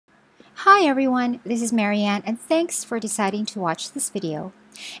Hi everyone, this is Marianne and thanks for deciding to watch this video.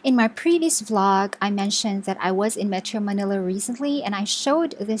 In my previous vlog, I mentioned that I was in Metro Manila recently and I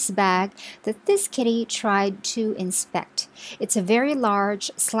showed this bag that this kitty tried to inspect. It's a very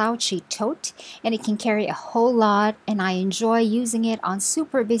large slouchy tote and it can carry a whole lot, and I enjoy using it on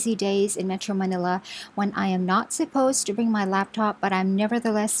super busy days in Metro Manila when I am not supposed to bring my laptop, but I'm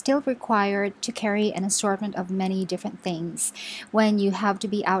nevertheless still required to carry an assortment of many different things. When you have to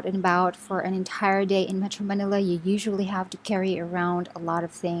be out and about for an entire day in Metro Manila, you usually have to carry around a lot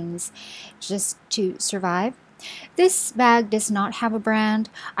of things just to survive. This bag does not have a brand.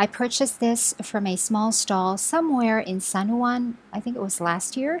 I purchased this from a small stall somewhere in San Juan. I think it was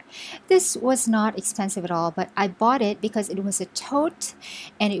last year. This was not expensive at all, but I bought it because it was a tote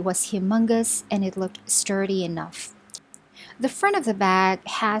and it was humongous and it looked sturdy enough. The front of the bag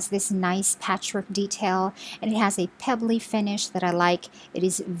has this nice patchwork detail and it has a pebbly finish that I like. It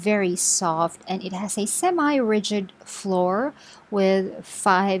is very soft and it has a semi-rigid floor with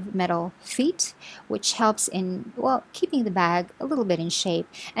 5 metal feet, which helps in, well, keeping the bag a little bit in shape.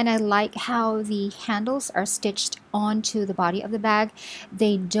 And I like how the handles are stitched onto the body of the bag.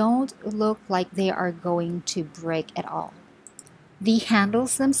 They don't look like they are going to break at all. The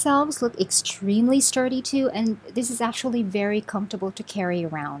handles themselves look extremely sturdy too, and this is actually very comfortable to carry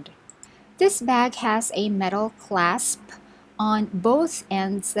around. This bag has a metal clasp on both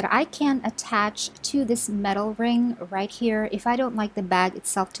ends that I can attach to this metal ring right here if I don't like the bag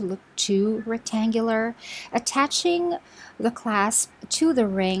itself to look too rectangular. Attaching the clasp to the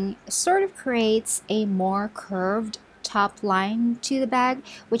ring sort of creates a more curved top line to the bag,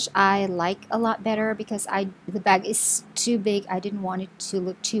 which I like a lot better because the bag is too big. I didn't want it to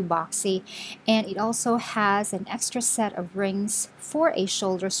look too boxy, and it also has an extra set of rings for a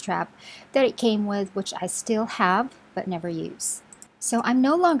shoulder strap that it came with, which I still have but never use. So I'm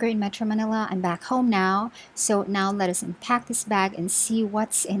no longer in Metro Manila. I'm back home now. So now let us unpack this bag and see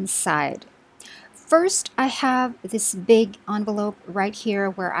what's inside. First, I have this big envelope right here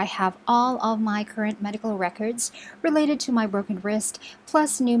where I have all of my current medical records related to my broken wrist,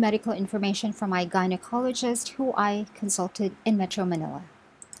 plus new medical information from my gynecologist who I consulted in Metro Manila.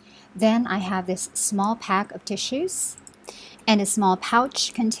 Then I have this small pack of tissues and a small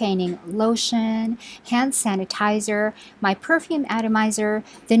pouch containing lotion, hand sanitizer, my perfume atomizer,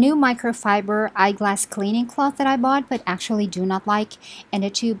 the new microfiber eyeglass cleaning cloth that I bought but actually do not like, and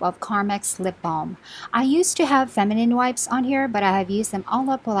a tube of Carmex lip balm. I used to have feminine wipes on here, but I have used them all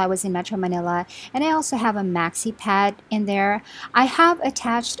up while I was in Metro Manila, and I also have a maxi pad in there. I have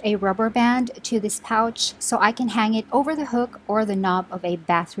attached a rubber band to this pouch so I can hang it over the hook or the knob of a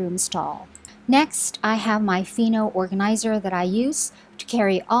bathroom stall. Next, I have my Fino organizer that I use to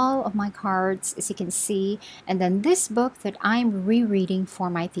carry all of my cards, as you can see, and then this book that I'm rereading for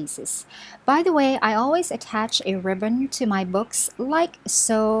my thesis. By the way, I always attach a ribbon to my books like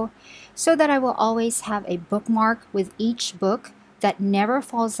so that I will always have a bookmark with each book that never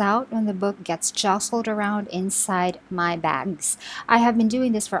falls out when the book gets jostled around inside my bags. I have been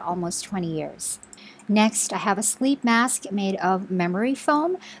doing this for almost 20 years. Next, I have a sleep mask made of memory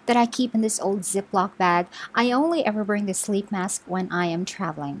foam that I keep in this old Ziploc bag. I only ever bring the sleep mask when I am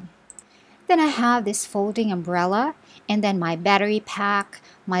traveling. Then I have this folding umbrella, and then my battery pack,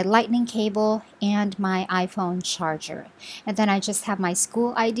 my lightning cable, and my iPhone charger. And then I just have my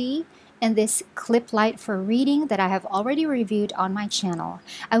school ID and this clip light for reading that I have already reviewed on my channel.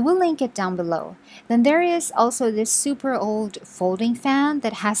 I will link it down below. Then there is also this super old folding fan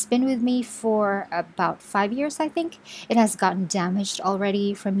that has been with me for about 5 years, I think. It has gotten damaged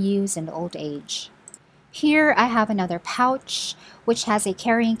already from use and old age. Here I have another pouch which has a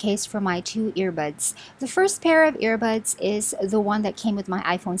carrying case for my 2 earbuds. The first pair of earbuds is the one that came with my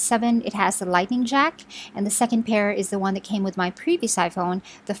iPhone 7. It has the lightning jack, and the second pair is the one that came with my previous iPhone,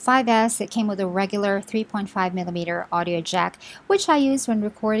 the 5S, that came with a regular 3.5mm audio jack, which I use when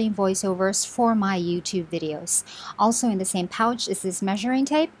recording voiceovers for my YouTube videos. Also in the same pouch is this measuring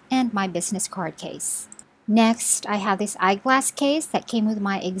tape and my business card case. Next, I have this eyeglass case that came with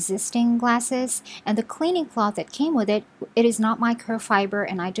my existing glasses, and the cleaning cloth that came with it. It is not microfiber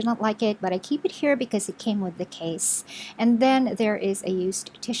and I do not like it, but I keep it here because it came with the case. And then there is a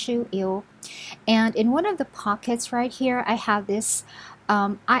used tissue, and in one of the pockets right here, I have this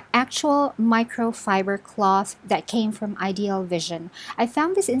actual microfiber cloth that came from Ideal Vision. I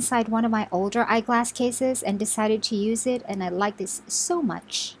found this inside one of my older eyeglass cases and decided to use it, and I like this so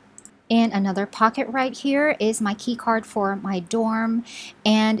much. In another pocket right here is my key card for my dorm,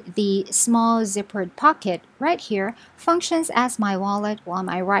 and the small zippered pocket right here functions as my wallet while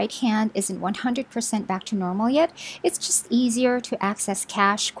my right hand isn't 100% back to normal yet. It's just easier to access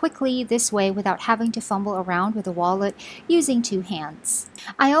cash quickly this way without having to fumble around with the wallet using two hands.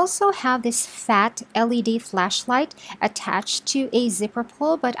 I also have this fat LED flashlight attached to a zipper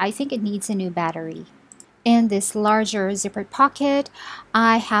pull, but I think it needs a new battery. In this larger zippered pocket,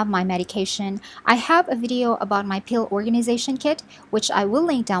 I have my medication. I have a video about my pill organization kit, which I will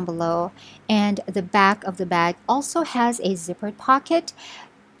link down below. And the back of the bag also has a zippered pocket.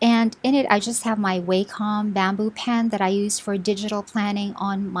 And in it, I just have my Wacom bamboo pen that I use for digital planning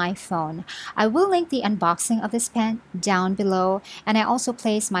on my phone. I will link the unboxing of this pen down below. And I also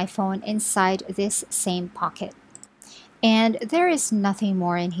place my phone inside this same pocket. And there is nothing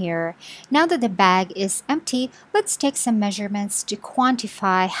more in here. Now that the bag is empty, let's take some measurements to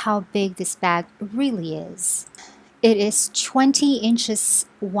quantify how big this bag really is. It is 20 inches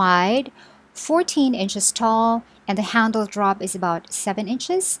wide, 14 inches tall, and the handle drop is about 7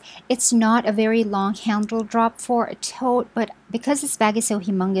 inches. It's not a very long handle drop for a tote, but because this bag is so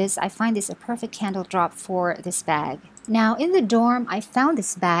humongous, I find this a perfect handle drop for this bag. Now in the dorm, I found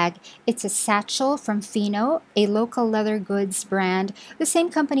this bag. It's a satchel from Fino, a local leather goods brand, the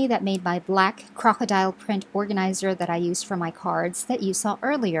same company that made my black crocodile print organizer that I used for my cards that you saw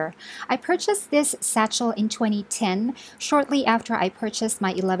earlier. I purchased this satchel in 2010, shortly after I purchased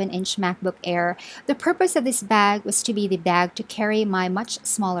my 11-inch MacBook Air. The purpose of this bag was to be the bag to carry my much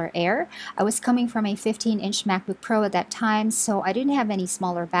smaller Air. I was coming from a 15-inch MacBook Pro at that time, so I didn't have any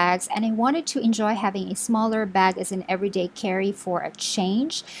smaller bags, and I wanted to enjoy having a smaller bag as an everyday carry for a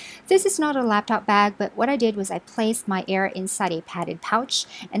change. This is not a laptop bag, but what I did was I placed my Air inside a padded pouch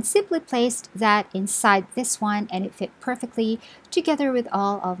and simply placed that inside this one, and it fit perfectly together with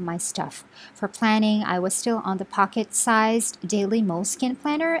all of my stuff. For planning, I was still on the pocket-sized daily Moleskine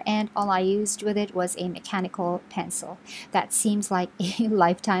planner, and all I used with it was a mechanical pencil. That seems like a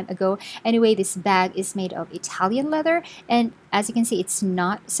lifetime ago. Anyway, this bag is made of Italian leather, and as you can see, it's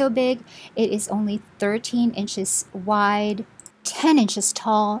not so big. It is only 13 inches wide, 10 inches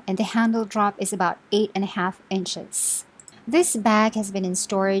tall, and the handle drop is about 8.5 inches. This bag has been in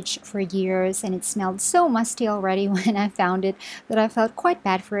storage for years, and it smelled so musty already when I found it that I felt quite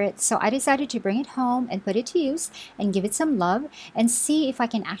bad for it. So I decided to bring it home and put it to use and give it some love and see if I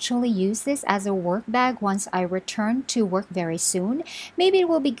can actually use this as a work bag once I return to work very soon. Maybe it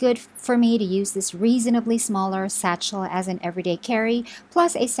will be good for me to use this reasonably smaller satchel as an everyday carry,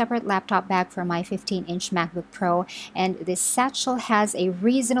 plus a separate laptop bag for my 15-inch MacBook Pro. And this satchel has a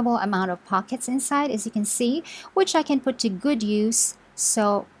reasonable amount of pockets inside, as you can see, which I can put to good use.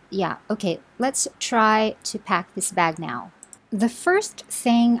 So yeah, okay, let's try to pack this bag now. The first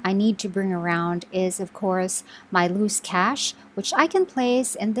thing I need to bring around is, of course, my loose cash, which I can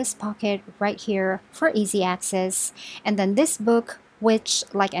place in this pocket right here for easy access. And then this book, which,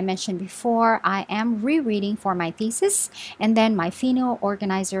 like I mentioned before, I am rereading for my thesis, and then my Fino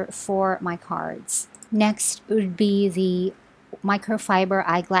organizer for my cards. Next would be the microfiber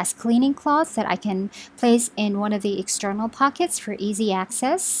eyeglass cleaning cloth that I can place in one of the external pockets for easy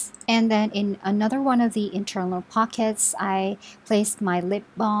access. And then in another one of the internal pockets, I placed my lip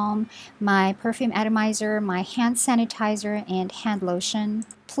balm, my perfume atomizer, my hand sanitizer, and hand lotion,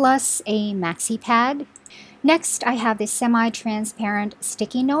 plus a maxi pad. Next, I have this semi-transparent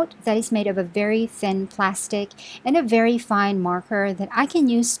sticky note that is made of a very thin plastic and a very fine marker that I can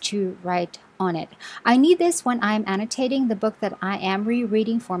use to write on it. I need this when I'm annotating the book that I am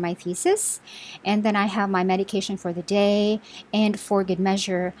rereading for my thesis. And then I have my medication for the day, and for good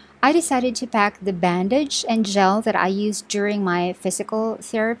measure, I decided to pack the bandage and gel that I used during my physical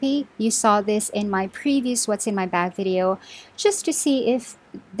therapy. You saw this in my previous What's in My Bag video, just to see if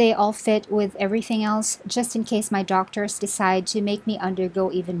they all fit with everything else, just in case my doctors decide to make me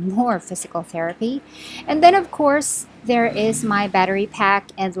undergo even more physical therapy. And then, of course, there is my battery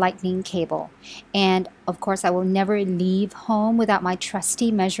pack and lightning cable. And of course, I will never leave home without my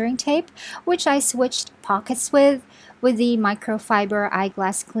trusty measuring tape, which I switched pockets with the microfiber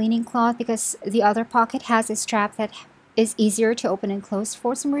eyeglass cleaning cloth, because the other pocket has a strap that is easier to open and close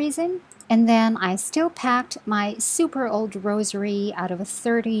for some reason. And then I still packed my super old rosary out of a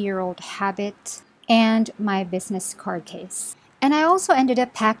 30-year-old habit and my business card case. And I also ended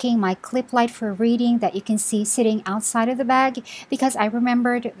up packing my clip light for reading that you can see sitting outside of the bag, because I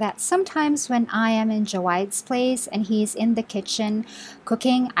remembered that sometimes when I am in Jawaid's place and he's in the kitchen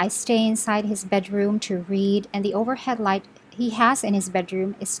cooking, I stay inside his bedroom to read, and the overhead light he has in his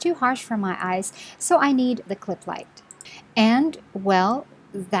bedroom is too harsh for my eyes, so I need the clip light. And, well,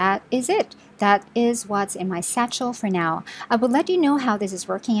 that is it. That is what's in my satchel for now. I will let you know how this is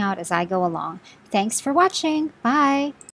working out as I go along. Thanks for watching. Bye!